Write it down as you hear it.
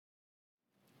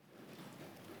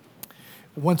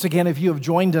Once again, if you have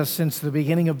joined us since the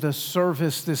beginning of the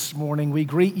service this morning, we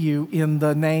greet you in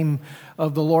the name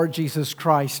of the Lord Jesus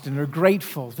Christ and are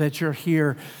grateful that you're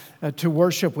here to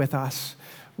worship with us.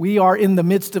 We are in the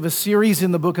midst of a series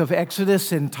in the book of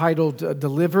Exodus entitled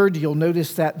Delivered. You'll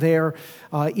notice that there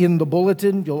in the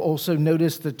bulletin. You'll also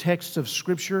notice the text of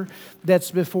Scripture that's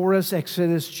before us,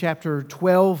 Exodus chapter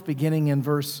 12, beginning in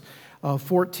verse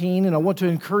 14. And I want to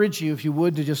encourage you, if you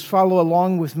would, to just follow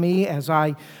along with me as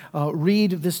I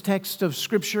read this text of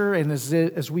Scripture and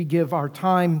as we give our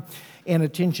time and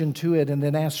attention to it, and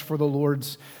then ask for the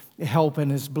Lord's help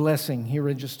and His blessing here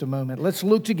in just a moment. Let's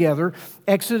look together.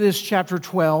 Exodus chapter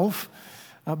 12,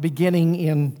 beginning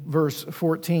in verse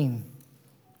 14.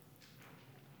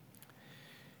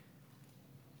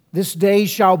 This day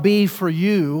shall be for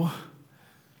you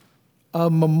a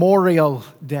memorial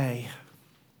day,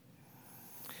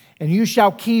 and you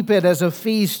shall keep it as a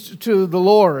feast to the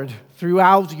Lord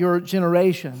throughout your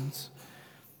generations.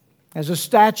 As a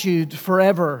statute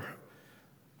forever,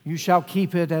 you shall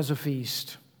keep it as a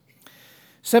feast.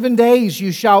 7 days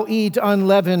you shall eat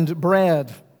unleavened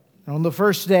bread. On the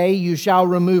first day you shall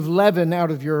remove leaven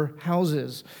out of your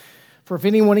houses. For if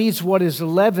anyone eats what is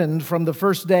leavened from the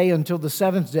first day until the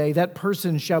seventh day, that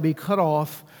person shall be cut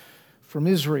off from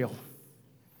Israel.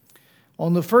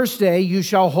 On the first day you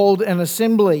shall hold an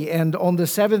assembly, and on the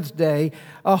seventh day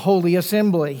a holy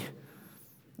assembly.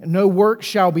 No work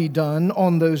shall be done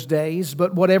on those days,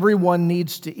 but what everyone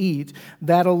needs to eat,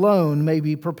 that alone may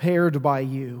be prepared by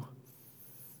you.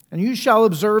 And you shall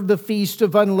observe the feast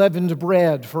of unleavened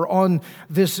bread, for on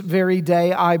this very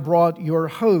day I brought your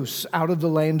hosts out of the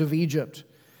land of Egypt.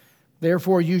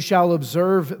 Therefore you shall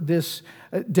observe this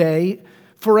day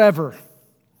forever,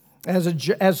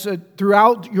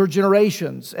 throughout your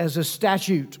generations, as a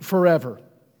statute forever.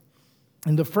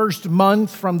 In the first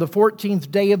month, from the 14th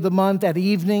day of the month at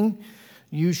evening,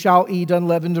 you shall eat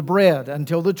unleavened bread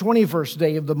until the 21st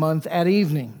day of the month at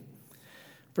evening.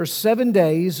 For 7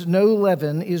 days no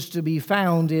leaven is to be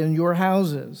found in your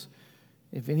houses.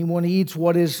 If anyone eats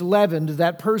what is leavened,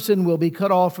 that person will be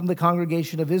cut off from the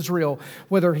congregation of Israel,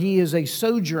 whether he is a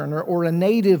sojourner or a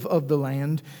native of the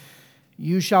land.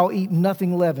 You shall eat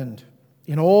nothing leavened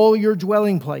in all your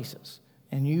dwelling places,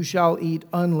 and you shall eat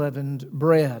unleavened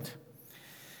bread.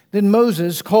 Then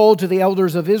Moses called to the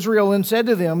elders of Israel and said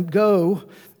to them, Go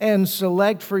and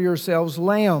select for yourselves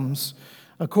lambs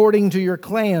according to your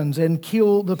clans, and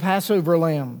kill the Passover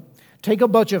lamb. Take a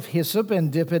bunch of hyssop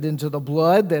and dip it into the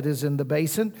blood that is in the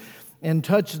basin, and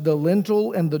touch the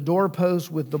lintel and the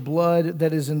doorpost with the blood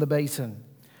that is in the basin.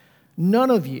 None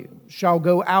of you shall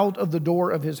go out of the door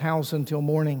of his house until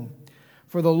morning,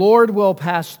 for the Lord will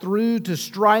pass through to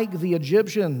strike the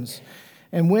Egyptians.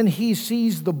 And when he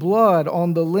sees the blood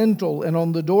on the lintel and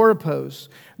on the doorpost,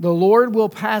 the Lord will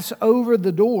pass over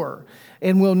the door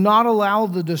and will not allow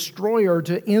the destroyer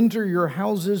to enter your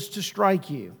houses to strike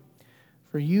you.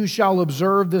 For you shall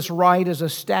observe this rite as a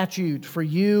statute for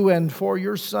you and for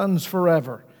your sons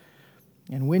forever.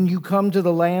 And when you come to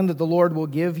the land that the Lord will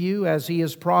give you, as he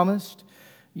has promised,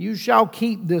 you shall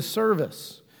keep this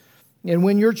service. And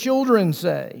when your children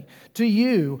say to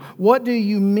you, What do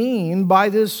you mean by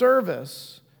this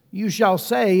service? You shall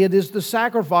say, It is the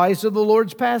sacrifice of the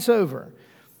Lord's Passover.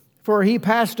 For he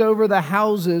passed over the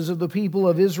houses of the people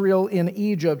of Israel in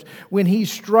Egypt when he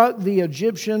struck the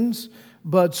Egyptians,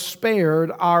 but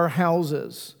spared our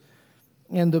houses.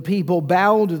 And the people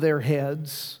bowed their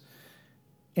heads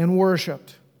and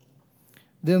worshipped.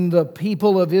 Then the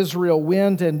people of Israel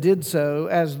went and did so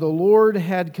as the Lord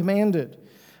had commanded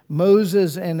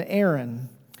Moses and Aaron.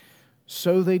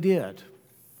 So they did.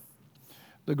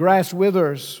 The grass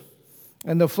withers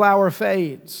and the flower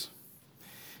fades,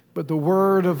 but the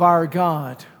word of our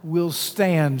God will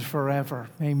stand forever.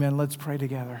 Amen. Let's pray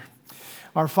together.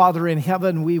 Our Father in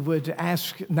heaven, we would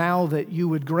ask now that you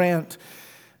would grant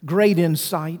great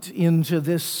insight into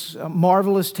this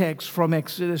marvelous text from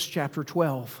Exodus chapter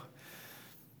 12.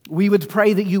 We would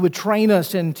pray that you would train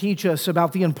us and teach us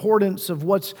about the importance of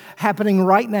what's happening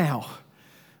right now,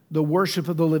 the worship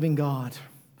of the living God,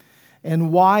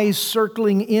 and why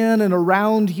circling in and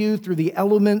around you through the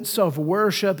elements of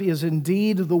worship is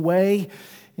indeed the way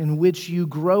in which you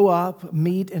grow up,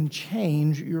 meet, and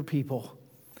change your people.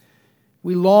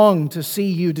 We long to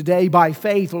see you today by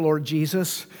faith, Lord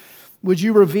Jesus. Would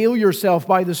you reveal yourself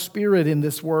by the Spirit in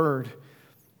this word?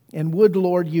 And would,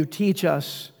 Lord, you teach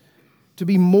us to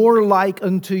be more like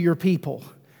unto your people,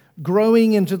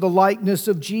 growing into the likeness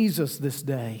of Jesus this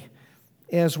day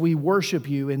as we worship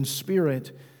you in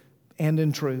spirit and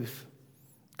in truth.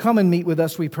 Come and meet with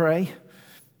us, we pray.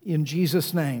 In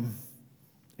Jesus' name,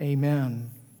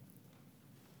 amen.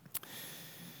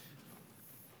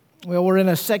 Well, we're in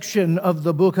a section of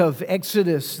the book of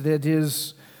Exodus that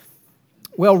is,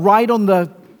 well, right on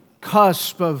the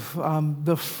cusp of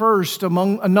the first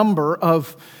among a number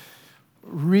of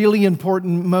really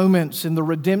important moments in the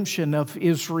redemption of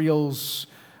Israel's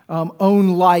own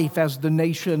life as the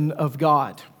nation of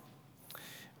God.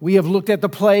 We have looked at the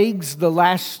plagues the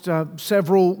last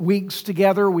several weeks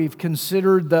together. We've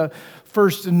considered the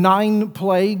first 9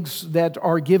 plagues that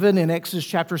are given in Exodus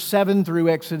chapter 7 through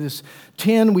Exodus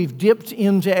 10. We've dipped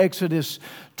into Exodus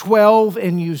 12,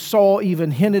 and you saw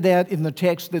even hinted at in the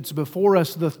text that's before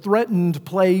us the threatened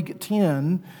plague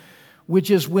 10, which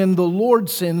is when the Lord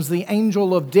sends the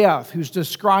angel of death, who's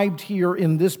described here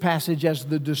in this passage as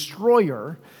the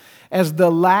destroyer, as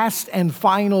the last and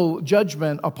final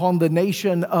judgment upon the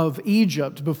nation of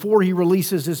Egypt before he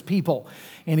releases his people.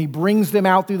 And he brings them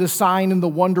out through the sign and the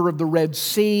wonder of the Red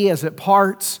Sea as it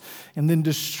parts, and then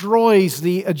destroys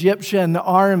the Egyptian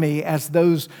army as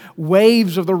those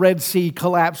waves of the Red Sea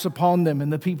collapse upon them,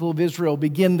 and the people of Israel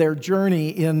begin their journey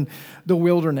in the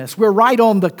wilderness. We're right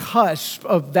on the cusp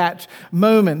of that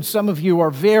moment. Some of you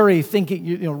are very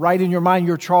thinking, right in your mind,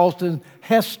 your Charlton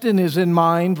Heston is in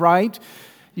mind, right?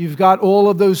 You've got all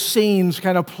of those scenes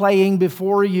kind of playing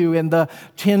before you in the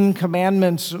Ten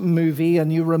Commandments movie,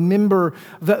 and you remember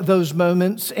those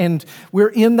moments. And we're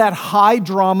in that high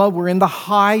drama, we're in the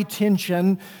high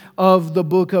tension of the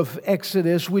book of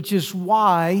Exodus, which is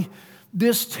why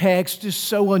this text is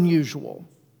so unusual,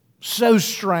 so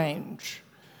strange.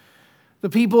 The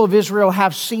people of Israel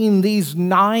have seen these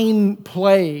 9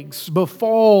 plagues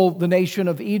befall the nation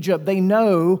of Egypt. They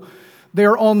know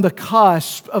they're on the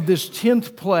cusp of this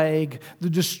 10th plague, the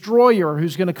destroyer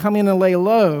who's going to come in and lay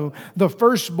low the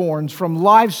firstborns from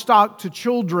livestock to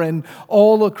children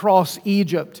all across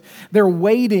Egypt. They're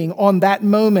waiting on that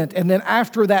moment, and then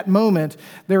after that moment,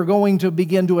 they're going to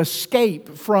begin to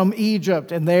escape from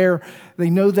Egypt, and they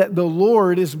know that the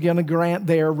Lord is going to grant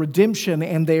their redemption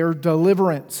and their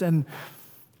deliverance. And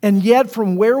yet,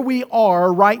 from where we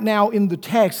are right now in the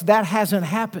text, that hasn't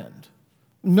happened.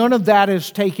 None of that has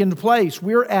taken place.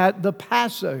 We're at the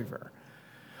Passover.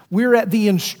 We're at the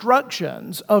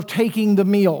instructions of taking the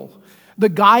meal, the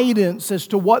guidance as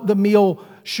to what the meal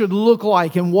should look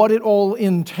like and what it all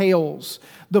entails,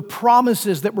 the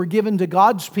promises that were given to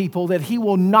God's people that He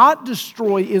will not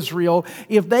destroy Israel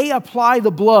if they apply the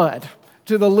blood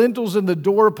to the lintels and the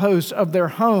doorposts of their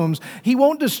homes. He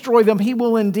won't destroy them. He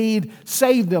will indeed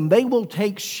save them. They will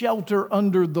take shelter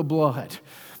under the blood.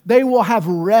 They will have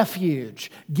refuge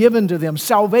given to them,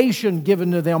 salvation given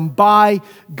to them by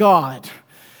God.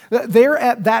 They're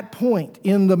at that point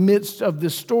in the midst of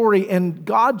this story, and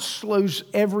God slows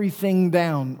everything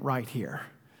down right here.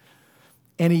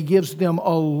 And He gives them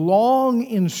a long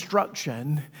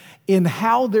instruction in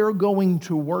how they're going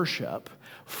to worship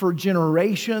for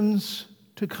generations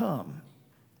to come.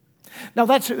 Now,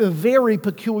 that's a very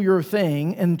peculiar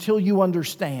thing until you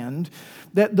understand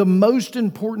that the most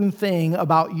important thing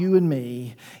about you and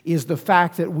me is the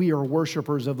fact that we are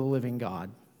worshipers of the living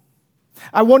God.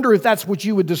 I wonder if that's what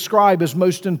you would describe as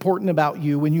most important about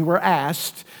you when you were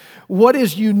asked, what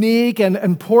is unique and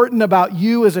important about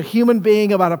you as a human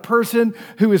being, about a person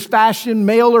who is fashioned,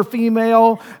 male or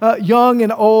female, young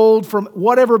and old, from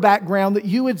whatever background, that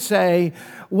you would say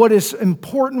what is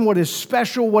important, what is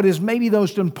special, what is maybe the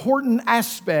most important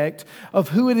aspect of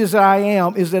who it is that I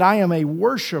am, is that I am a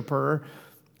worshiper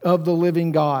of the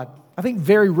living God. I think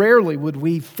very rarely would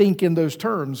we think in those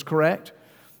terms, correct?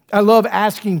 I love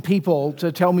asking people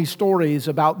to tell me stories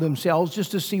about themselves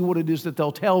just to see what it is that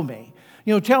they'll tell me.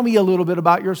 Tell me a little bit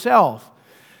about yourself.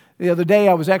 The other day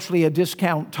I was actually at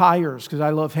Discount Tires, because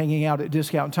I love hanging out at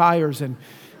Discount Tires, and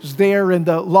was there in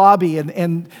the lobby,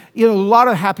 and a lot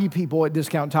of happy people at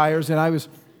Discount Tires, and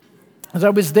as I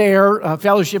was there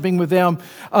fellowshipping with them,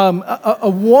 a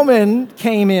woman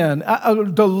came in, a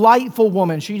delightful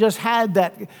woman. She just had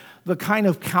the kind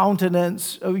of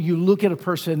countenance, you look at a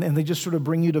person and they just sort of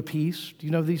bring you to peace. Do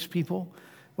you know these people?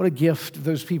 What a gift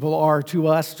those people are to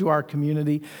us, to our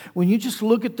community. When you just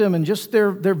look at them and just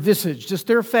their visage, just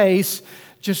their face,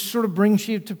 just sort of brings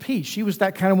you to peace. She was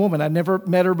that kind of woman. I'd never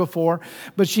met her before,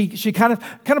 but she kind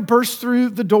of burst through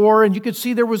the door, and you could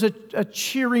see there was a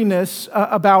cheeriness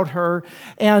about her,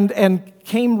 and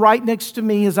came right next to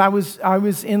me as I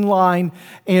was in line,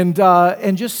 and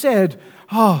just said,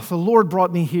 "Oh, the Lord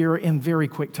brought me here in very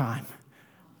quick time."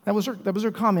 That was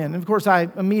her comment, and of course I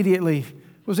immediately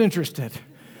was interested.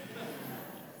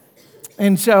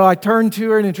 And so I turned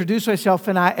to her and introduced myself,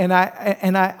 and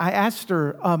I asked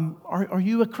her, are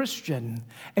you a Christian?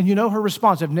 And her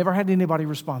response, I've never had anybody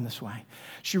respond this way.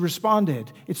 She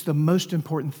responded, "It's the most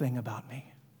important thing about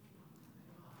me."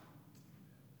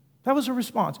 That was a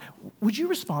response. Would you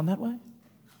respond that way?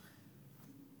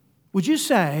 Would you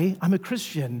say, I'm a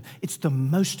Christian, it's the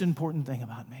most important thing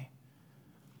about me?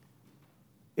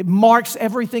 It marks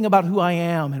everything about who I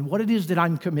am and what it is that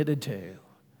I'm committed to.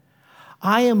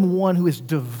 I am one who is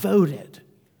devoted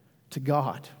to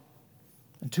God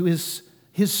and to His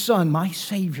Son, my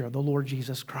Savior, the Lord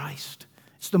Jesus Christ.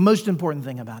 It's the most important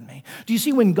thing about me. Do you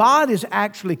see, when God is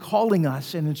actually calling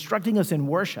us and instructing us in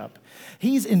worship,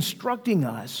 He's instructing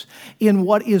us in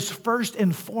what is first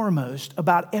and foremost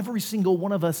about every single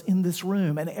one of us in this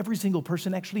room and every single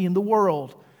person actually in the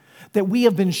world. That we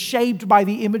have been shaped by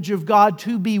the image of God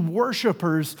to be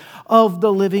worshipers of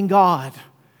the living God.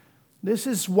 This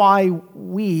is why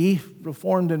we,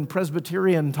 Reformed and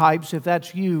Presbyterian types, if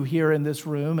that's you here in this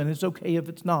room, and it's okay if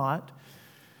it's not,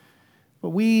 but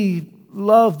we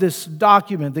love this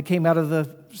document that came out of the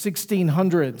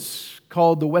 1600s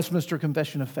called the Westminster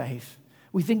Confession of Faith.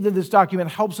 We think that this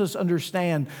document helps us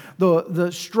understand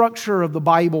the structure of the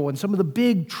Bible and some of the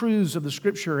big truths of the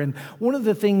Scripture. And one of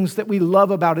the things that we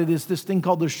love about it is this thing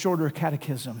called the Shorter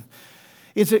Catechism.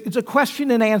 It's a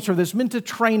question and answer that's meant to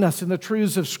train us in the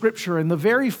truths of Scripture. And the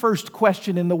very first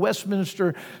question in the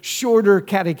Westminster Shorter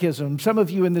Catechism, some of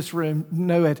you in this room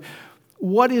know it,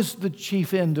 what is the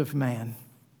chief end of man?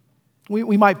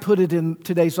 We might put it in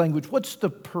today's language, what's the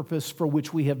purpose for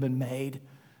which we have been made?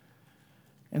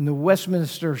 And the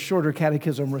Westminster Shorter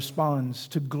Catechism responds,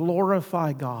 to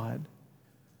glorify God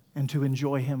and to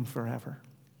enjoy Him forever.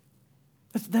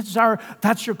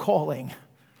 That's your calling.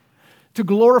 To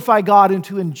glorify God and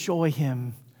to enjoy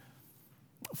Him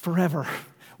forever.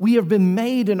 We have been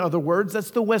made, in other words, that's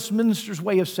the Westminster's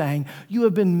way of saying, you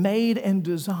have been made and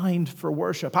designed for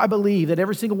worship. I believe that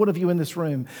every single one of you in this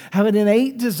room have an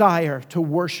innate desire to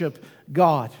worship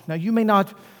God. Now, you may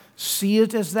not see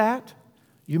it as that.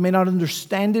 You may not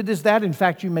understand it as that. In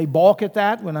fact, you may balk at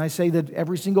that when I say that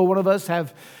every single one of us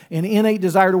have an innate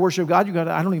desire to worship God.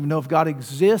 I don't even know if God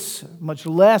exists, much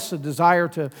less a desire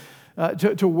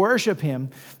to worship Him.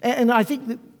 And I think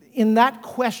that in that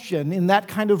question, in that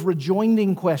kind of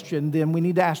rejoining question, then we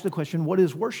need to ask the question, what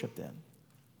is worship then?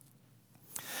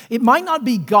 It might not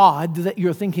be God that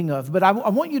you're thinking of, but I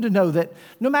want you to know that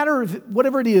no matter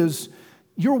whatever it is,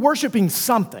 you're worshiping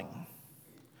something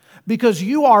because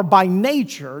you are by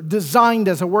nature designed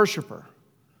as a worshiper.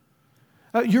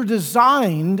 You're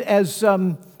designed as,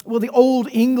 the Old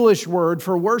English word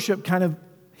for worship kind of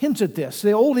hints at this.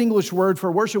 The Old English word for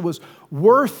worship was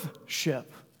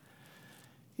worthship.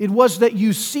 It was that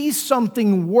you see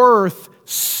something worth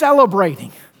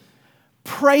celebrating,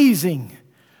 praising,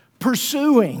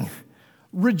 pursuing,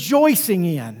 rejoicing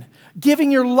in, giving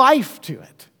your life to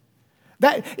it.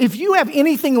 That if you have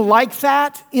anything like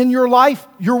that in your life,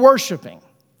 you're worshiping.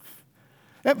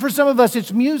 For some of us,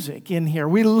 it's music in here.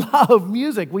 We love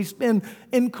music. We spend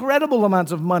incredible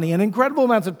amounts of money and incredible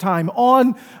amounts of time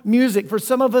on music. For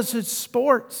some of us, it's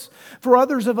sports. For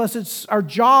others of us, it's our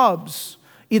jobs.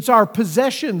 It's our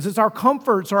possessions, it's our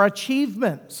comforts, our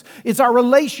achievements, it's our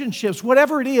relationships,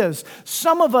 whatever it is.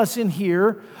 Some of us in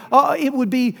here, it would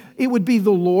be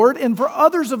the Lord, and for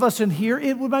others of us in here,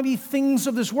 it might be things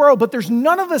of this world, but there's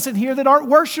none of us in here that aren't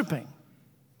worshiping.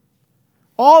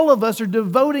 All of us are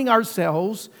devoting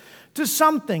ourselves to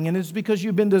something, and it's because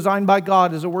you've been designed by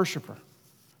God as a worshiper.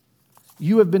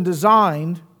 You have been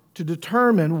designed to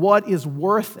determine what is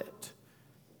worth it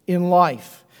in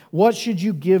life. What should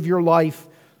you give your life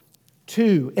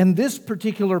to? In this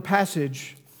particular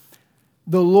passage,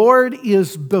 the Lord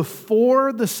is,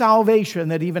 before the salvation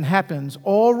that even happens,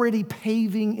 already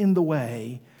paving in the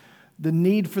way the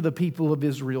need for the people of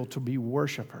Israel to be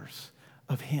worshipers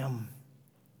of Him.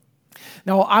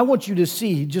 Now, I want you to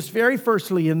see, just very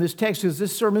firstly in this text, because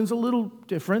this sermon's a little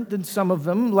different than some of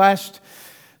them. Last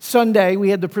Sunday,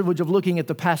 we had the privilege of looking at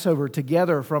the Passover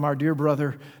together from our dear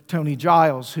brother, Tony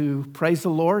Giles, who, praise the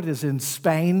Lord, is in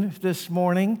Spain this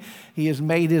morning. He has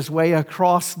made his way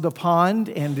across the pond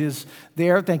and is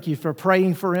there. Thank you for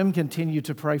praying for him. Continue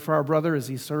to pray for our brother as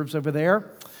he serves over there.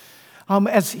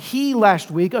 As he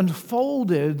last week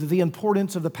unfolded the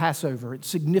importance of the Passover, its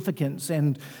significance,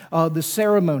 and the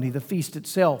ceremony, the feast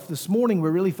itself. This morning,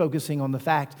 we're really focusing on the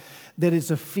fact that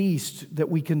it's a feast that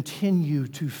we continue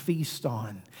to feast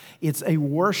on. It's a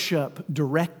worship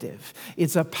directive.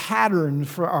 It's a pattern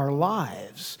for our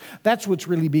lives. That's what's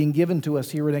really being given to us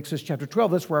here in Exodus chapter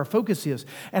 12. That's where our focus is.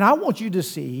 And I want you to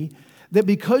see that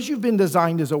because you've been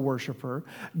designed as a worshiper,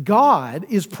 God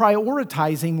is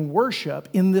prioritizing worship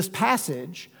in this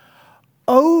passage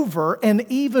over and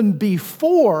even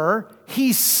before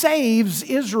He saves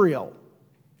Israel.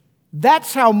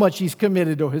 That's how much He's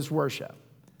committed to His worship.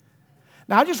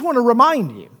 Now, I just want to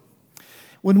remind you,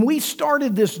 When we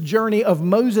started this journey of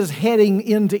Moses heading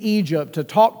into Egypt to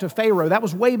talk to Pharaoh, that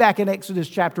was way back in Exodus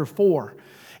chapter 4.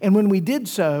 And when we did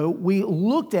so, we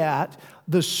looked at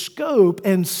the scope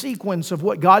and sequence of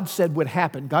what God said would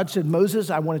happen. God said,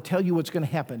 Moses, I want to tell you what's going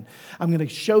to happen. I'm going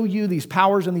to show you these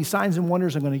powers and these signs and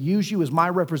wonders. I'm going to use you as my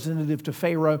representative to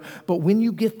Pharaoh. But when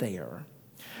you get there,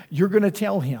 you're going to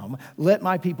tell him, let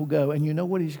my people go. And you know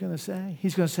what he's going to say?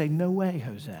 He's going to say, no way,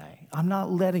 Jose. I'm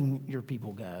not letting your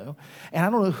people go. And I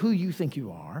don't know who you think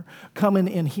you are coming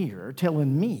in here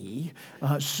telling me,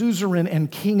 suzerain and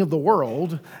king of the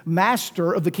world,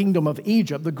 master of the kingdom of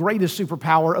Egypt, the greatest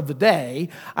superpower of the day.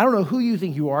 I don't know who you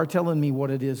think you are telling me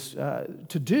what it is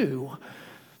to do.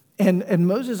 And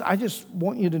Moses, I just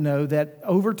want you to know that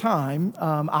over time,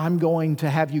 I'm going to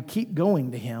have you keep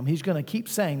going to him. He's going to keep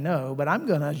saying no, but I'm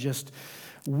going to just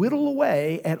whittle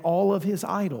away at all of his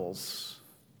idols,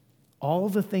 all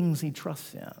the things he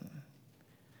trusts in.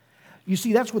 You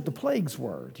see, that's what the plagues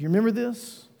were. Do you remember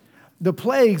this? The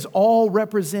plagues all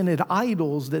represented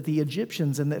idols that the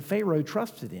Egyptians and that Pharaoh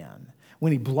trusted in.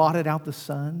 When he blotted out the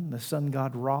sun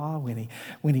god Ra, when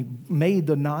he made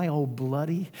the Nile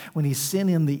bloody, when he sent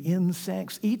in the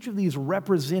insects, each of these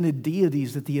represented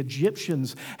deities that the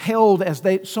Egyptians held as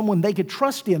someone they could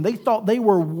trust in. They thought they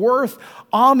were worth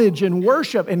homage and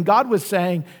worship. And God was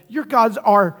saying, your gods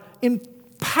are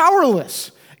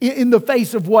powerless in the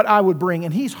face of what I would bring.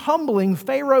 And he's humbling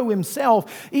Pharaoh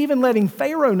himself, even letting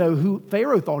Pharaoh know, who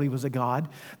Pharaoh thought he was a god,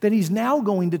 that he's now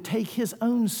going to take his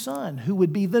own son, who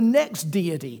would be the next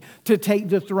deity to take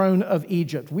the throne of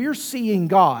Egypt. We're seeing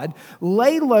God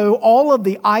lay low all of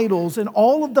the idols and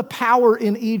all of the power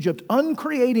in Egypt,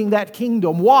 uncreating that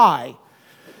kingdom. Why?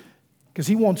 Because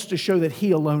he wants to show that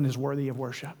he alone is worthy of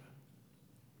worship.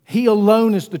 He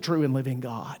alone is the true and living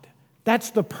God.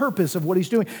 That's the purpose of what he's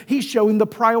doing. He's showing the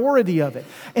priority of it.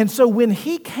 And so when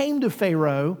he came to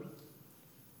Pharaoh,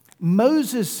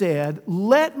 Moses said,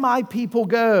 let my people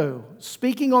go,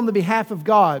 speaking on the behalf of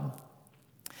God.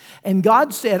 And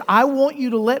God said, I want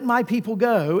you to let my people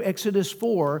go, Exodus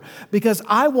 4, because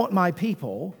I want my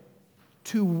people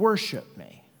to worship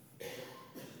me.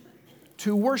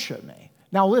 To worship me.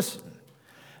 Now listen.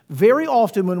 Very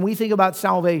often when we think about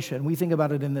salvation, we think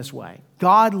about it in this way.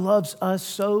 God loves us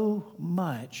so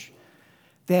much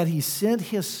that he sent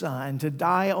his son to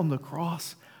die on the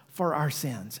cross for our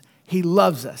sins. He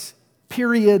loves us.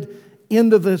 Period.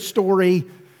 End of the story.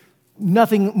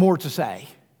 Nothing more to say.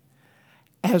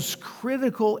 As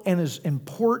critical and as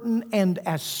important and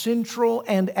as central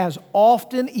and as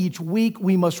often each week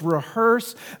we must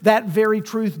rehearse that very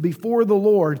truth before the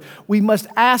Lord, we must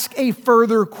ask a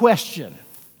further question.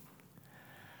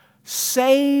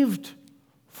 Saved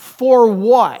for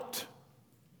what?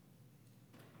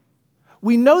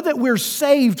 We know that we're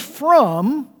saved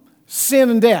from sin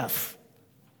and death.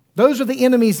 Those are the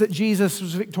enemies that Jesus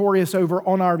was victorious over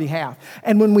on our behalf.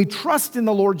 And when we trust in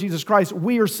the Lord Jesus Christ,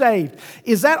 we are saved.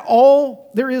 Is that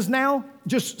all there is now?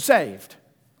 Just saved?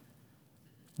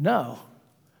 No.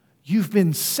 You've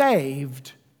been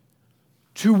saved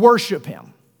to worship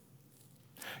him.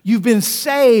 You've been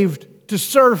saved to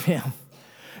serve him.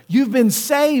 You've been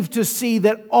saved to see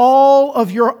that all of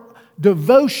your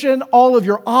devotion, all of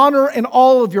your honor, and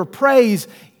all of your praise,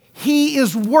 he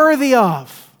is worthy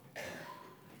of.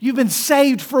 You've been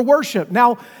saved for worship.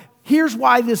 Now, here's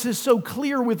why this is so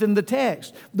clear within the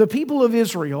text. The people of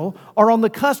Israel are on the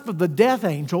cusp of the death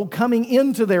angel coming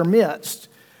into their midst.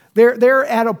 They're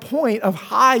at a point of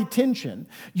high tension.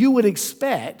 You would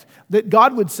expect that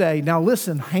God would say, now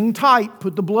listen, hang tight,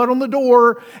 put the blood on the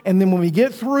door, and then when we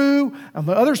get through on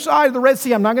the other side of the Red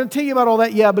Sea, I'm not going to tell you about all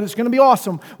that yet, but it's going to be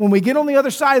awesome. When we get on the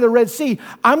other side of the Red Sea,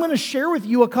 I'm going to share with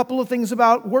you a couple of things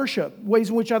about worship, ways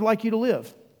in which I'd like you to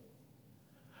live.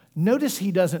 Notice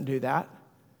he doesn't do that.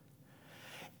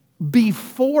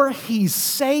 Before he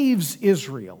saves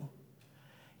Israel,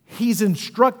 he's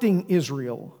instructing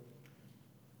Israel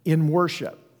in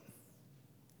worship.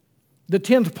 The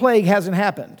 10th plague hasn't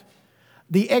happened.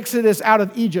 The exodus out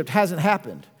of Egypt hasn't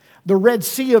happened. The Red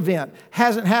Sea event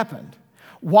hasn't happened.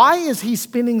 Why is he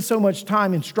spending so much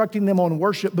time instructing them on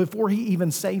worship before he even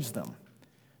saves them?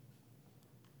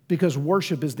 Because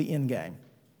worship is the end game.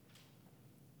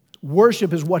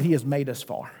 Worship is what he has made us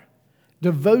for.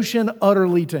 Devotion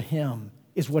utterly to him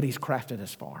is what he's crafted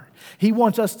us for. He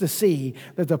wants us to see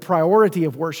that the priority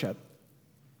of worship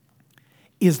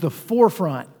is the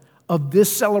forefront of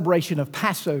this celebration of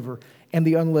Passover and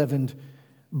the unleavened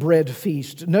bread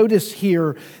feast. Notice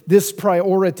here this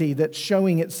priority that's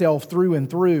showing itself through and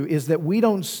through is that we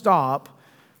don't stop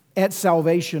at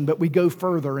salvation, but we go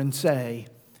further and say,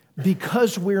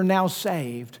 because we're now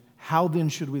saved, how then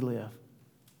should we live?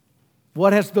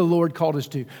 What has the Lord called us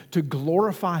to? To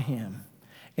glorify Him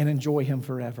and enjoy Him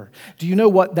forever. Do you know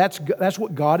what? That's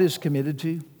what God is committed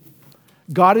to.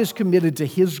 God is committed to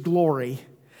His glory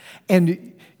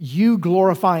and you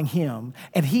glorifying Him.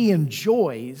 And He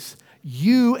enjoys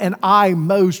you and I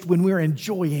most when we're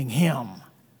enjoying Him.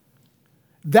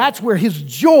 That's where His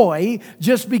joy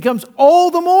just becomes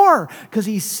all the more because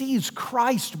He sees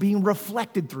Christ being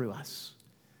reflected through us.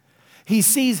 He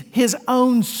sees His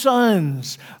own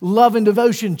Son's love and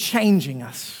devotion changing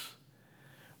us,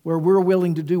 where we're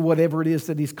willing to do whatever it is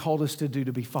that He's called us to do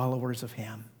to be followers of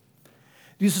Him.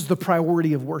 This is the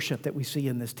priority of worship that we see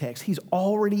in this text. He's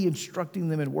already instructing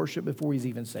them in worship before He's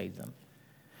even saved them.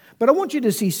 But I want you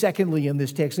to see, secondly, in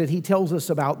this text that He tells us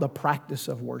about the practice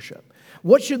of worship.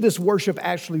 What should this worship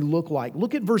actually look like?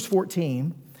 Look at verse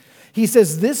 14. He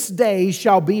says, "This day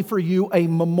shall be for you a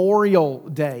memorial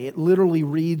day." It literally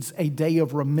reads a day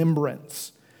of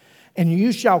remembrance. "And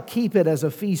you shall keep it as a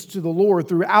feast to the Lord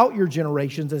throughout your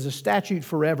generations, as a statute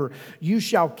forever. You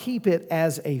shall keep it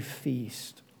as a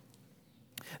feast."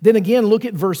 Then again, look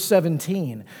at verse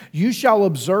 17. "You shall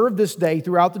observe this day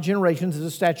throughout the generations as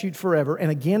a statute forever." And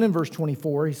again in verse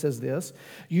 24, he says this,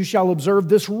 "You shall observe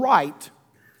this rite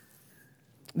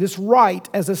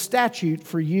as a statute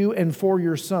for you and for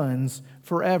your sons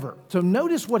forever." So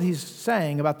notice what he's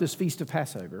saying about this feast of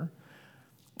Passover,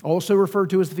 also referred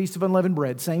to as the Feast of Unleavened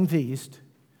Bread, same feast.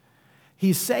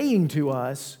 He's saying to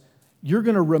us, you're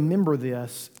going to remember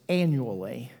this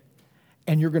annually,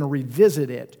 and you're going to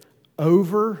revisit it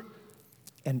over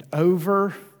and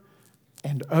over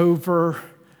and over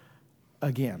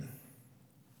again.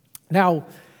 Now,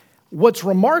 what's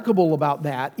remarkable about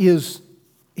that is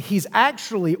he's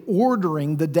actually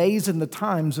ordering the days and the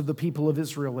times of the people of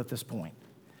Israel at this point.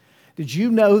 Did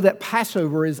you know that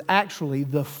Passover is actually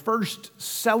the first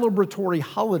celebratory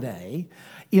holiday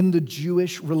in the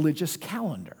Jewish religious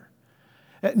calendar?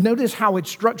 Notice how it's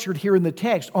structured here in the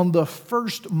text on the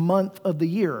first month of the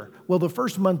year. Well, the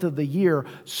first month of the year,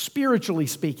 spiritually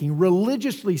speaking,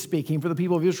 religiously speaking, for the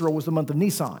people of Israel was the month of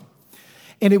Nisan.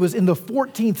 And it was in the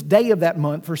 14th day of that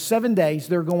month, for 7 days,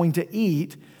 they're going to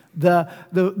eat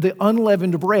the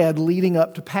unleavened bread leading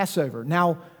up to Passover.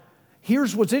 Now,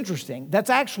 here's what's interesting. That's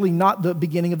actually not the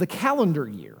beginning of the calendar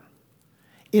year.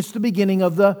 It's the beginning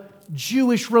of the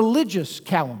Jewish religious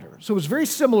calendar. So it's very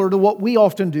similar to what we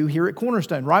often do here at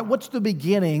Cornerstone, right? What's the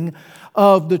beginning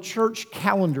of the church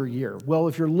calendar year? Well,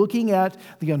 if you're looking at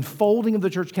the unfolding of the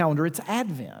church calendar, it's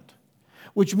Advent,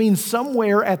 which means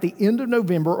somewhere at the end of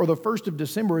November or the 1st of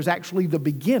December is actually the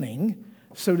beginning,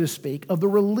 so to speak, of the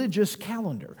religious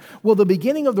calendar. Well, the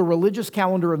beginning of the religious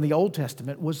calendar in the Old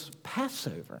Testament was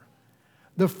Passover.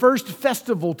 The first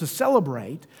festival to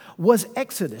celebrate was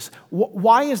Exodus.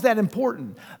 Why is that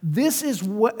important? This is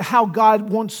how God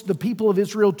wants the people of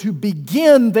Israel to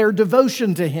begin their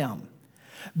devotion to Him.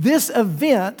 This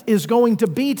event is going to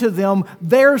be to them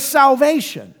their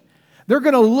salvation. They're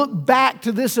going to look back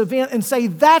to this event and say,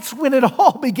 that's when it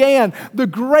all began, the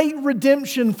great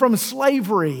redemption from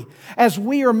slavery, as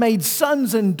we are made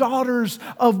sons and daughters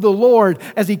of the Lord,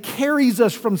 as He carries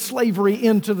us from slavery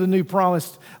into the new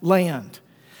promised land.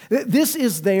 This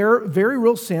is their very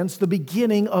real sense, the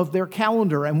beginning of their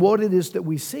calendar. And what it is that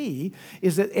we see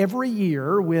is that every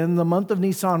year when the month of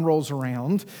Nisan rolls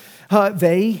around,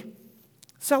 they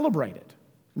celebrate it.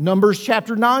 Numbers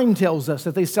chapter 9 tells us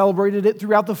that they celebrated it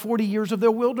throughout the 40 years of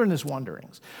their wilderness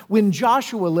wanderings. When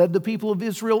Joshua led the people of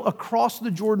Israel across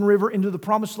the Jordan River into the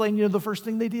promised land, you know the first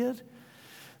thing they did?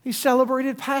 They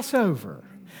celebrated Passover.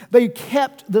 They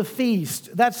kept the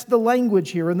feast. That's the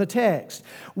language here in the text.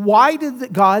 Why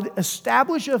did God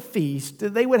establish a feast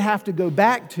that they would have to go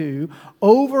back to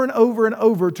over and over and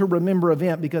over to remember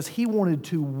event? Because He wanted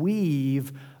to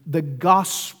weave the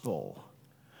gospel,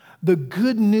 the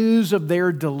good news of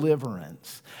their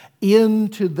deliverance,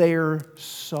 into their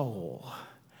soul.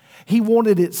 He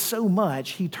wanted it so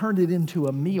much, He turned it into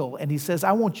a meal. And He says,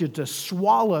 I want you to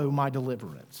swallow my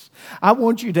deliverance. I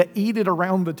want you to eat it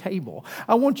around the table.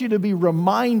 I want you to be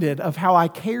reminded of how I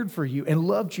cared for you and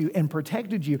loved you and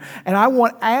protected you. And I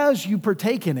want, as you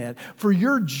partake in it, for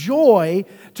your joy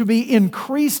to be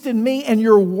increased in me and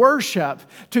your worship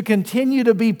to continue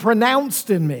to be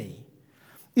pronounced in me.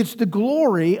 It's the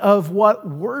glory of what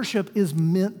worship is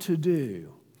meant to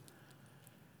do.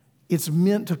 It's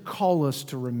meant to call us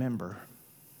to remember.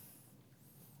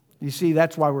 You see,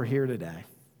 that's why we're here today.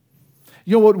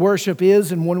 You know what worship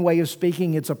is? In one way of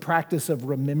speaking, it's a practice of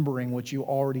remembering what you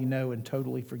already know and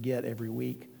totally forget every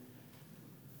week.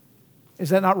 Is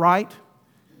that not right?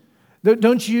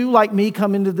 Don't you, like me,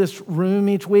 come into this room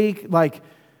each week like,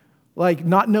 like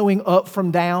not knowing up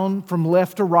from down, from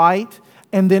left to right.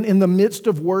 And then in the midst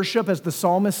of worship, as the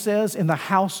psalmist says, in the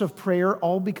house of prayer,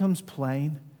 all becomes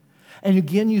plain. And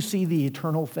again, you see the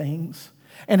eternal things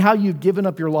and how you've given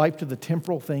up your life to the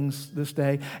temporal things this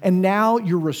day. And now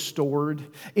you're restored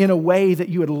in a way that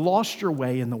you had lost your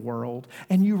way in the world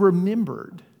and you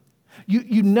remembered.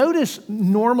 You notice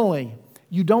normally,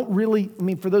 you don't really,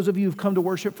 for those of you who've come to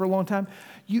worship for a long time,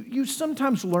 you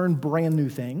sometimes learn brand new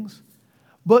things,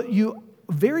 but you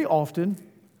very often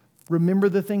remember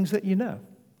the things that you know.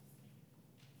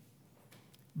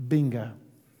 Bingo.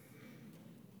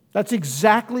 That's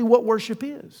exactly what worship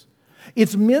is.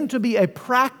 It's meant to be a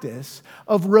practice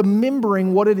of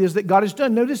remembering what it is that God has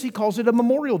done. Notice he calls it a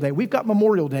Memorial Day. We've got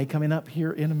Memorial Day coming up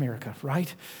here in America,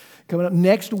 right? Coming up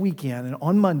next weekend, and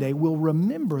on Monday, we'll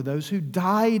remember those who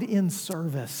died in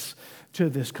service to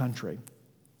this country.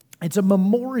 It's a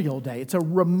Memorial Day. It's a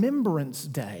remembrance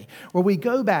day where we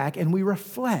go back and we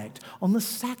reflect on the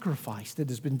sacrifice that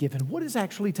has been given. What is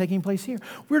actually taking place here?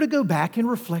 We're to go back and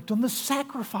reflect on the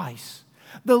sacrifice,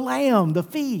 the lamb, the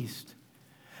feast.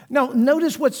 Now,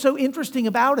 notice what's so interesting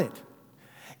about it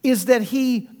is that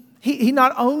he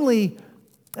not only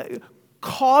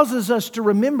causes us to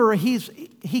remember,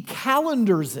 he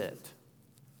calendars it.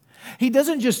 He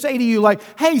doesn't just say to you like,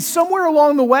 hey, somewhere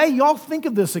along the way, y'all think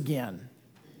of this again.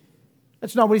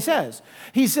 That's not what he says.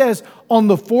 He says, on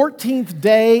the 14th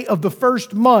day of the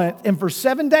first month, and for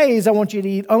 7 days, I want you to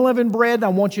eat unleavened bread, and I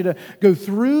want you to go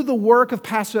through the work of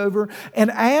Passover, and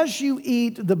as you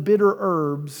eat the bitter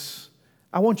herbs,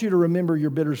 I want you to remember your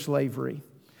bitter slavery.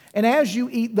 And as you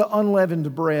eat the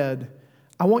unleavened bread,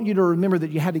 I want you to remember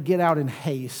that you had to get out in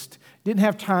haste. Didn't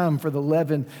have time for the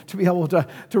leaven to be able to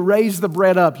raise the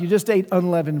bread up. You just ate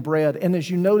unleavened bread. And as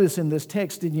you notice in this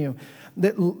text, didn't you,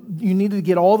 that you needed to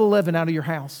get all the leaven out of your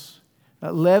house.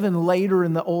 Leaven later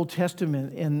in the Old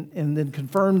Testament and then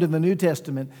confirmed in the New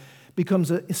Testament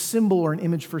becomes a symbol or an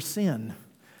image for sin,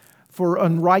 for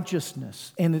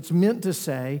unrighteousness. And it's meant to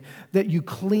say that you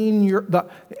clean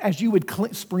as you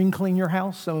would spring clean your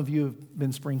house. Some of you have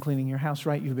been spring cleaning your house,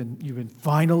 right? You've been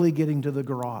finally getting to the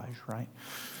garage, right?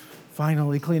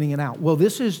 Finally cleaning it out. Well,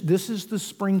 this is the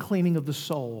spring cleaning of the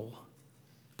soul.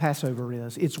 Passover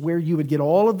is. It's where you would get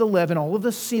all of the leaven, all of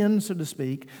the sin, so to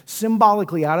speak,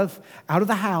 symbolically out of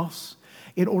the house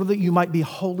in order that you might be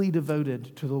wholly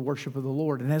devoted to the worship of the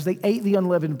Lord. And as they ate the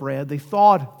unleavened bread, they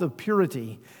thought of the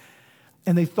purity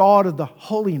and they thought of the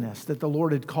holiness that the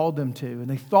Lord had called them to. And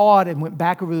they thought and went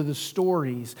back over the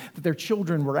stories that their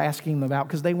children were asking them about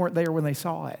because they weren't there when they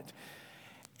saw it.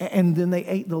 And then they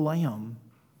ate the lamb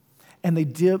and they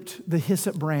dipped the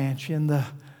hyssop branch in the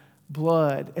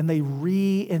blood, and they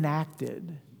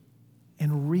reenacted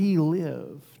and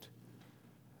relived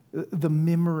the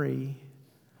memory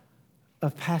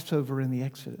of Passover in the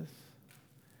Exodus.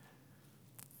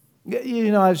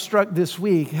 You know, I was struck this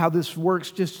week how this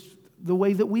works just the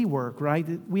way that we work, right?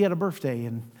 We had a birthday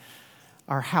in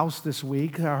our house this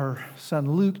week. Our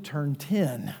son Luke turned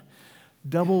 10,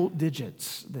 double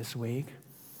digits this week.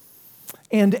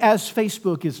 And as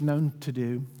Facebook is known to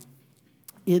do,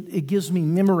 it gives me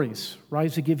memories, right?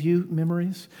 Does it give you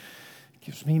memories?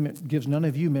 It gives none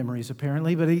of you memories,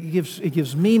 apparently, but it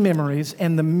gives me memories,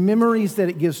 and the memories that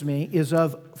it gives me is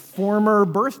of former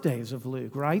birthdays of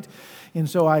Luke, right? And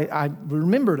so I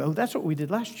remembered, oh, that's what we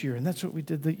did last year, and that's what we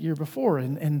did the year before,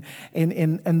 and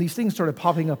these things started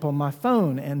popping up on my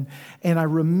phone, and I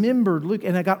remembered Luke,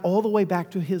 and I got all the way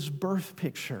back to his birth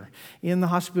picture in the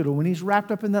hospital when he's wrapped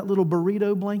up in that little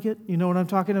burrito blanket. You know what I'm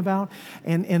talking about?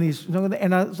 And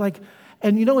I was like.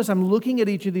 And you know, as I'm looking at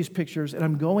each of these pictures and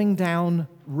I'm going down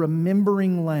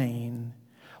remembering lane,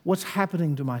 what's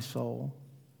happening to my soul?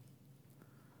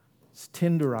 It's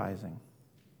tenderizing.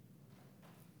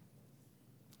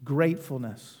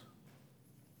 Gratefulness.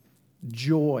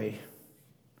 Joy.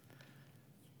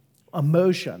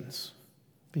 Emotions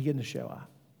begin to show up.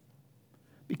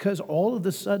 Because all of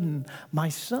a sudden, my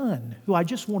son, who I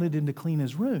just wanted him to clean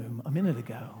his room a minute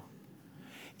ago,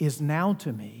 is now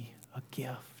to me a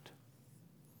gift.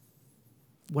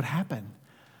 What happened?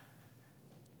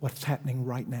 What's happening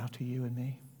right now to you and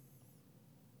me?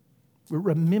 We're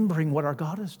remembering what our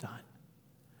God has done,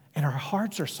 and our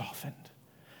hearts are softened,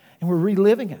 and we're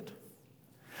reliving it.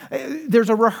 There's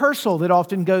a rehearsal that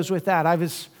often goes with that. I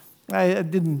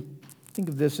didn't think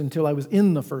of this until I was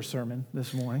in the first sermon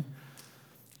this morning,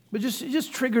 but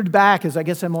just triggered back as I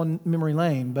guess I'm on memory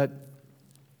lane. But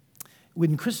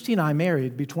when Christy and I married,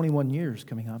 it'd be 21 years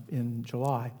coming up in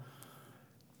July.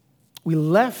 We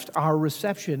left our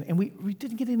reception, and we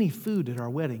didn't get any food at our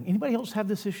wedding. Anybody else have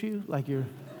this issue? Like you're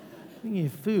eating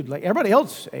food, like everybody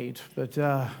else ate, but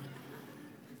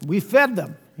We fed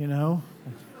them, We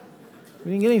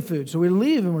didn't get any food. So we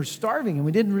leave and we're starving, and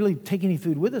we didn't really take any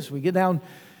food with us. We get down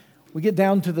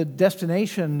to the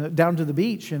destination, down to the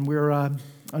beach, and we're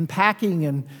unpacking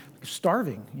and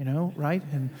starving, right?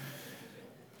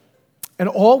 And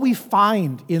all we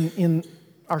find in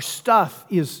our stuff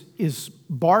is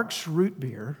Barq's root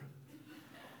beer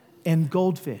and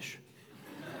goldfish.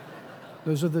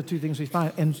 Those are the two things we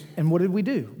find. And what did we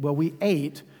do? Well, we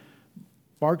ate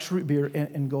Barq's root beer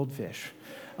and goldfish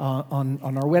on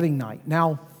our wedding night.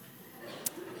 Now,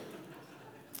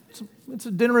 it's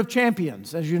a dinner of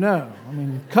champions, as you know.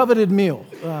 Coveted meal,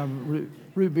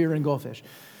 root beer and goldfish.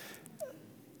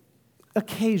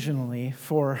 Occasionally,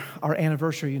 for our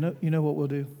anniversary, you know what we'll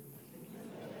do?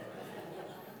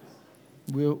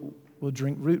 We'll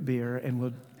drink root beer and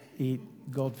we'll eat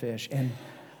goldfish. And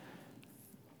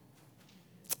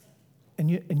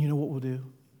you know what we'll do?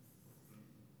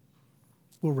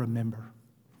 We'll remember.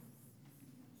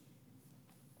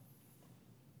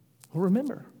 We'll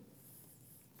remember.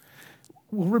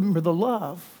 We'll remember the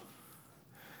love.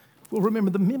 We'll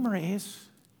remember the memories.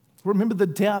 We'll remember the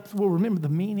depth. We'll remember the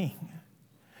meaning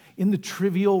in the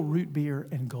trivial root beer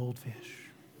and goldfish.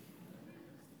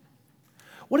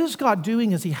 What is God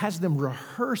doing as He has them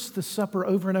rehearse the supper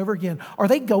over and over again? Are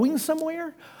they going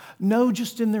somewhere? No,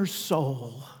 just in their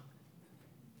soul.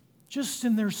 Just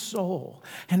in their soul.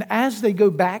 And as they go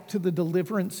back to the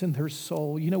deliverance in their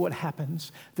soul, you know what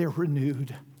happens? They're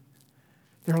renewed.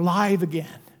 They're alive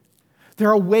again.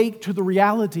 They're awake to the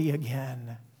reality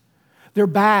again. They're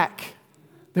back.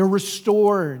 They're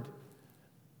restored.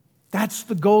 That's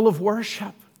the goal of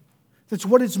worship. That's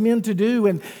what it's meant to do.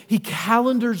 And He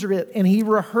calendars it and He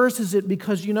rehearses it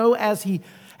because,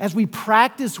 as we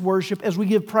practice worship, as we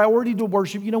give priority to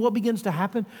worship, you know what begins to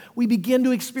happen? We begin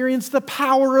to experience the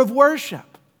power of worship.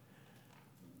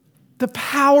 The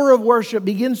power of worship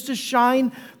begins to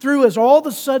shine through us. All of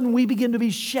a sudden, we begin to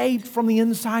be shaped from the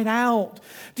inside out.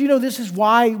 Do you know this is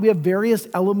why we have various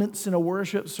elements in a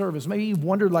worship service? Maybe you've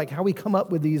wondered how we come up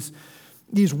with these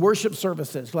worship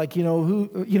services.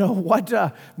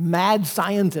 What mad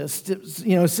scientist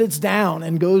sits down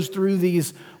and goes through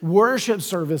these worship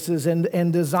services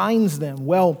and designs them.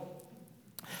 Well,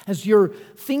 as you're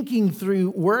thinking through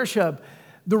worship,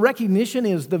 the recognition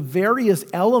is the various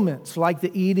elements, like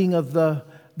the eating of the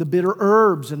bitter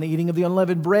herbs and the eating of the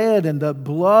unleavened bread and the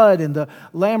blood and the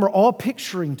lamb are all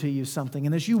picturing to you something.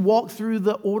 And as you walk through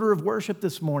the order of worship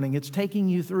this morning, it's taking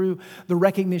you through the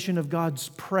recognition of God's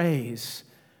praise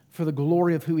for the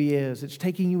glory of who He is. It's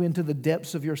taking you into the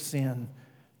depths of your sin,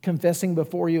 confessing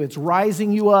before you. It's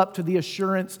rising you up to the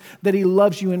assurance that He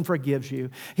loves you and forgives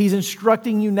you. He's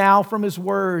instructing you now from His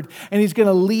Word, and He's going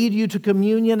to lead you to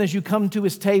communion as you come to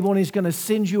His table, and He's going to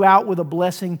send you out with a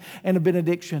blessing and a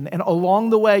benediction. And along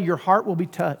the way, your heart will be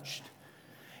touched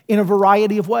in a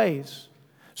variety of ways.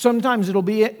 Sometimes it'll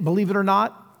be, believe it or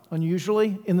not,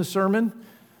 unusually in the sermon,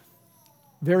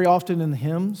 very often in the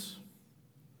hymns,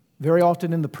 very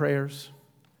often in the prayers,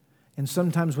 and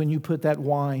sometimes when you put that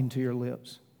wine to your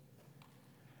lips.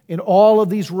 In all of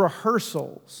these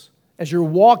rehearsals, as you're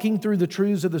walking through the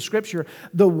truths of the Scripture,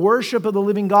 the worship of the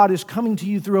living God is coming to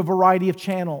you through a variety of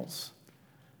channels.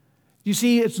 You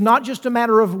see, it's not just a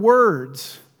matter of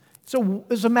words.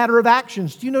 It's a matter of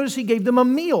actions. Do you notice He gave them a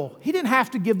meal? He didn't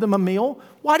have to give them a meal.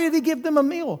 Why did He give them a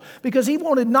meal? Because He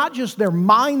wanted not just their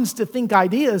minds to think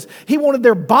ideas, He wanted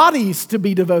their bodies to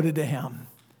be devoted to Him.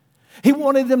 He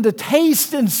wanted them to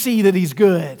taste and see that He's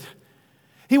good.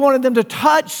 He wanted them to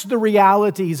touch the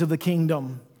realities of the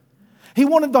kingdom. He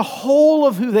wanted the whole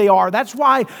of who they are. That's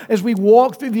why as we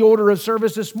walk through the order of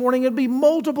service this morning, it'd be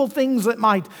multiple things that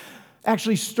might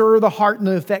actually stir the heart and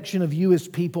the affection of you as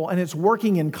people. And it's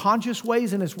working in conscious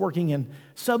ways and it's working in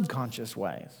subconscious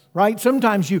ways, right?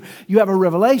 Sometimes you have a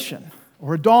revelation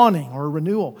or a dawning or a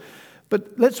renewal.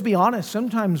 But let's be honest,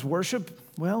 sometimes worship,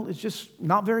 it's just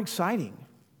not very exciting.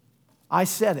 I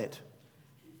said it.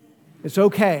 It's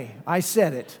okay. I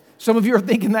said it. Some of you are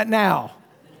thinking that now.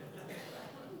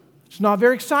 It's not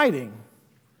very exciting.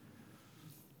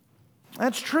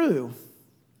 That's true.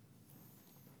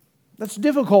 That's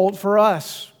difficult for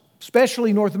us,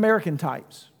 especially North American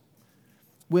types,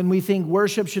 when we think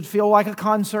worship should feel like a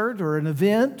concert or an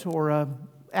event or an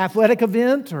athletic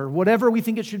event or whatever we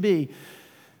think it should be.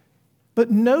 But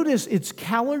notice it's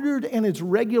calendared and it's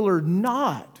regular,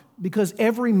 not because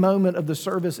every moment of the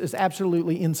service is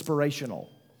absolutely inspirational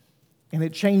and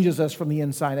it changes us from the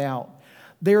inside out.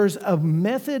 There's a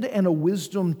method and a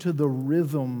wisdom to the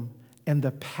rhythm and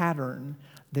the pattern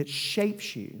that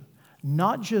shapes you,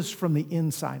 not just from the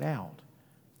inside out,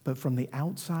 but from the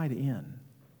outside in.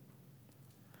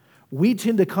 We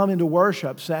tend to come into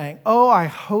worship saying, oh, I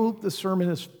hope the sermon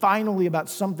is finally about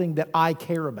something that I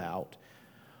care about.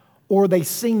 Or they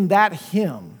sing that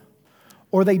hymn.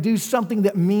 Or they do something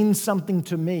that means something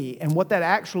to me. And what that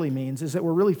actually means is that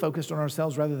we're really focused on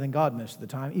ourselves rather than God most of the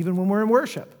time, even when we're in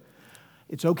worship.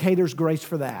 It's okay, there's grace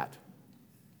for that.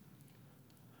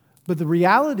 But the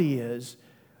reality is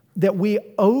that we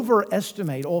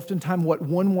overestimate oftentimes what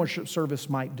one worship service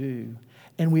might do,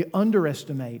 and we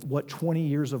underestimate what 20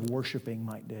 years of worshiping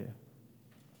might do.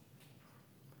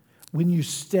 When you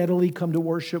steadily come to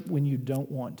worship when you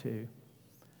don't want to,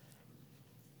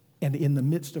 and in the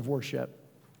midst of worship,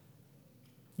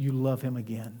 you love Him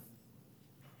again.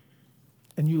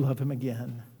 And you love Him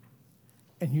again.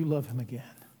 And you love Him again.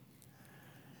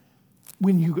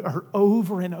 When you are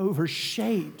over and over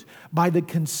shaped by the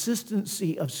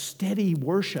consistency of steady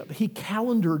worship. He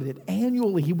calendared it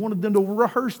annually. He wanted them to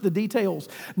rehearse the details.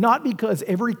 Not because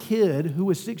every kid who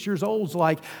was 6 years old is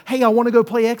like, hey, I want to go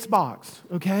play Xbox,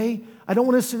 okay? I don't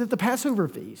want to sit at the Passover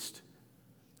feast.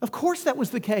 Of course that was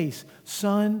the case.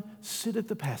 Son, sit at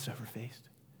the Passover feast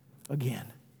again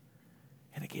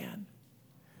and again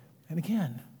and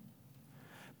again.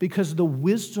 Because the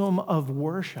wisdom of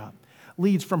worship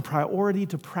leads from priority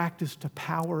to practice to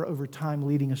power over time,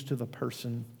 leading us to the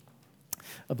person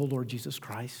of the Lord Jesus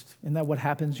Christ. Isn't that what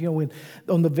happens? When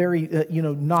on the very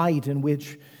night in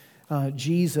which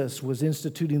Jesus was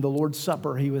instituting the Lord's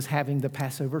Supper, He was having the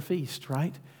Passover feast,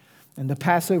 right? And the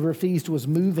Passover feast was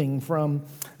moving from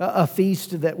a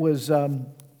feast that was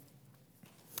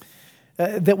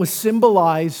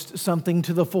symbolized something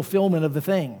to the fulfillment of the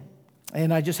thing.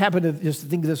 And I just happened to just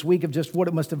think this week of just what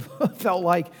it must have felt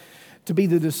like to be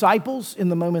the disciples in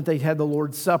the moment they had the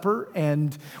Lord's Supper,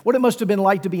 and what it must have been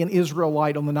like to be an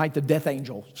Israelite on the night the death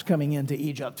angel was coming into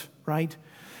Egypt, right?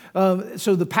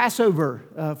 So the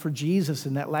Passover for Jesus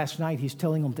in that last night, He's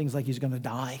telling them things like He's going to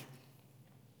die.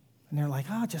 And they're like,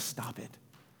 oh, just stop it.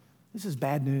 This is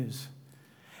bad news.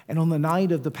 And on the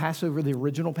night of the Passover, the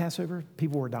original Passover,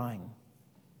 people were dying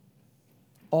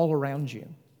all around you.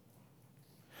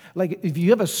 Like, if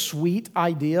you have a sweet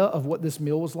idea of what this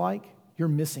meal was like, you're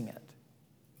missing it.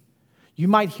 You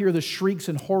might hear the shrieks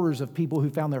and horrors of people who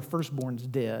found their firstborns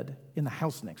dead in the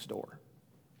house next door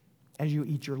as you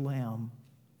eat your lamb.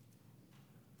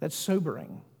 That's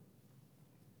sobering.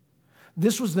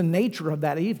 This was the nature of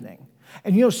that evening.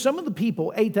 And some of the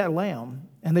people ate that lamb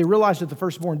and they realized that the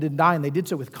firstborn didn't die, and they did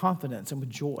so with confidence and with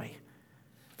joy.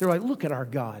 They're like, look at our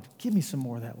God. Give me some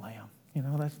more of that lamb.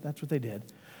 That's what they did.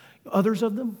 Others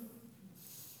of them,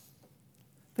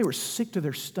 they were sick to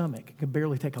their stomach and could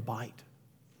barely take a bite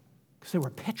because they were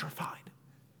petrified.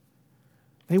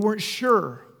 They weren't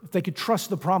sure if they could trust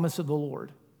the promise of the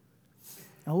Lord.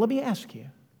 Now, let me ask you,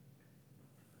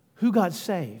 who got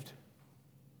saved?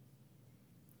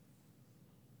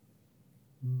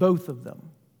 Both of them.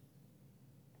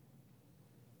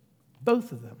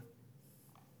 Both of them.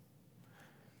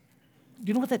 Do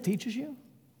you know what that teaches you?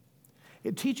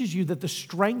 It teaches you that the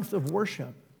strength of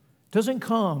worship doesn't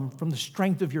come from the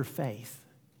strength of your faith,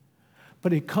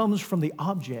 but it comes from the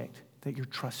object that you're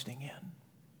trusting in.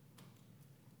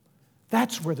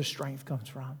 That's where the strength comes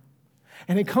from.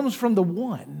 And it comes from the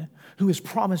one who has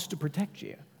promised to protect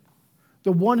you,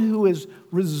 the one who has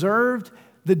reserved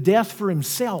the death for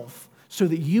Himself so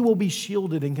that you will be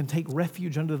shielded and can take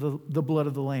refuge under the blood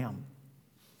of the Lamb.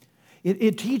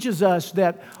 It teaches us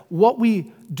that what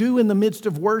we do in the midst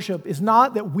of worship is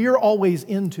not that we're always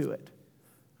into it,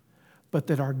 but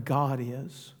that our God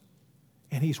is,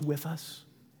 and He's with us,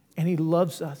 and He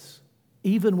loves us.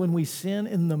 Even when we sin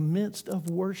in the midst of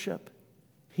worship,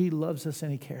 He loves us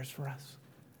and He cares for us.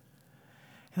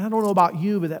 And I don't know about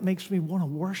you, but that makes me want to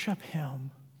worship Him.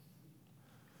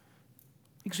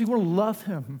 Makes me want to love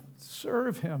Him,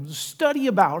 serve Him, study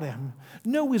about Him,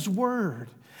 know His Word,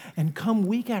 and come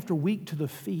week after week to the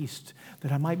feast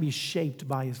that I might be shaped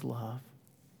by His love.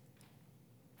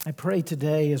 I pray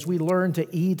today as we learn to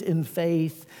eat in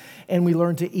faith and we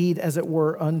learn to eat, as it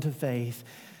were, unto faith,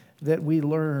 that we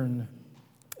learn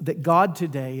that God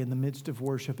today in the midst of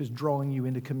worship is drawing you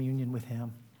into communion with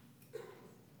Him.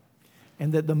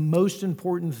 And that the most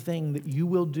important thing that you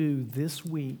will do this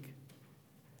week,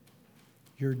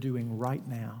 you're doing right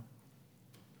now.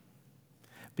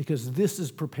 Because this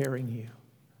is preparing you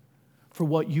for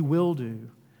what you will do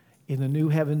in the new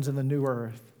heavens and the new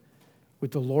earth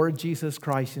with the Lord Jesus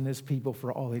Christ and His people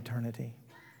for all eternity.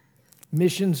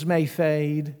 Missions may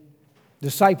fade,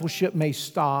 discipleship may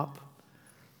stop,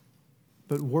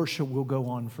 but worship will go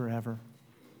on forever.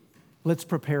 Let's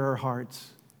prepare our hearts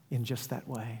in just that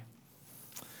way.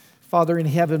 Father in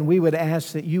heaven, we would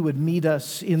ask that You would meet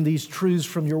us in these truths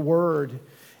from Your Word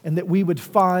and that we would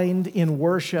find in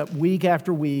worship week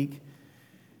after week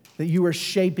that you are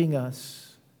shaping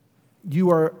us,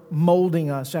 you are molding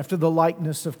us after the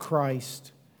likeness of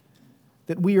Christ,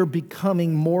 that we are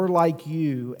becoming more like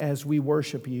you as we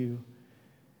worship you,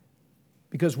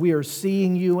 because we are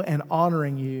seeing you and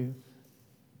honoring you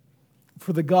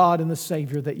for the God and the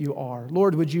Savior that you are.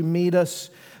 Lord, would you meet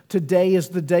us? Today is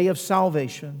the day of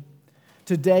salvation.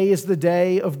 Today is the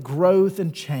day of growth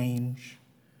and change.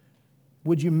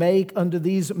 Would you make unto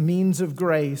these means of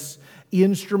grace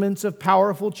instruments of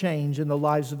powerful change in the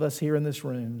lives of us here in this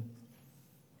room?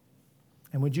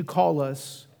 And would you call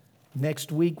us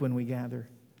next week when we gather,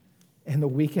 and the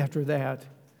week after that,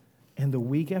 and the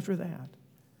week after that,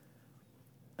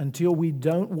 until we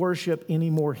don't worship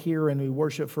anymore here and we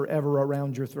worship forever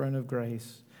around your throne of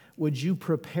grace? Would you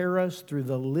prepare us through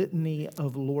the litany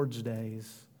of Lord's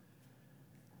days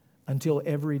until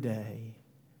every day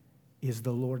is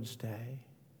the Lord's day?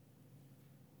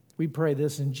 We pray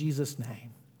this in Jesus'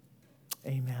 name.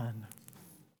 Amen.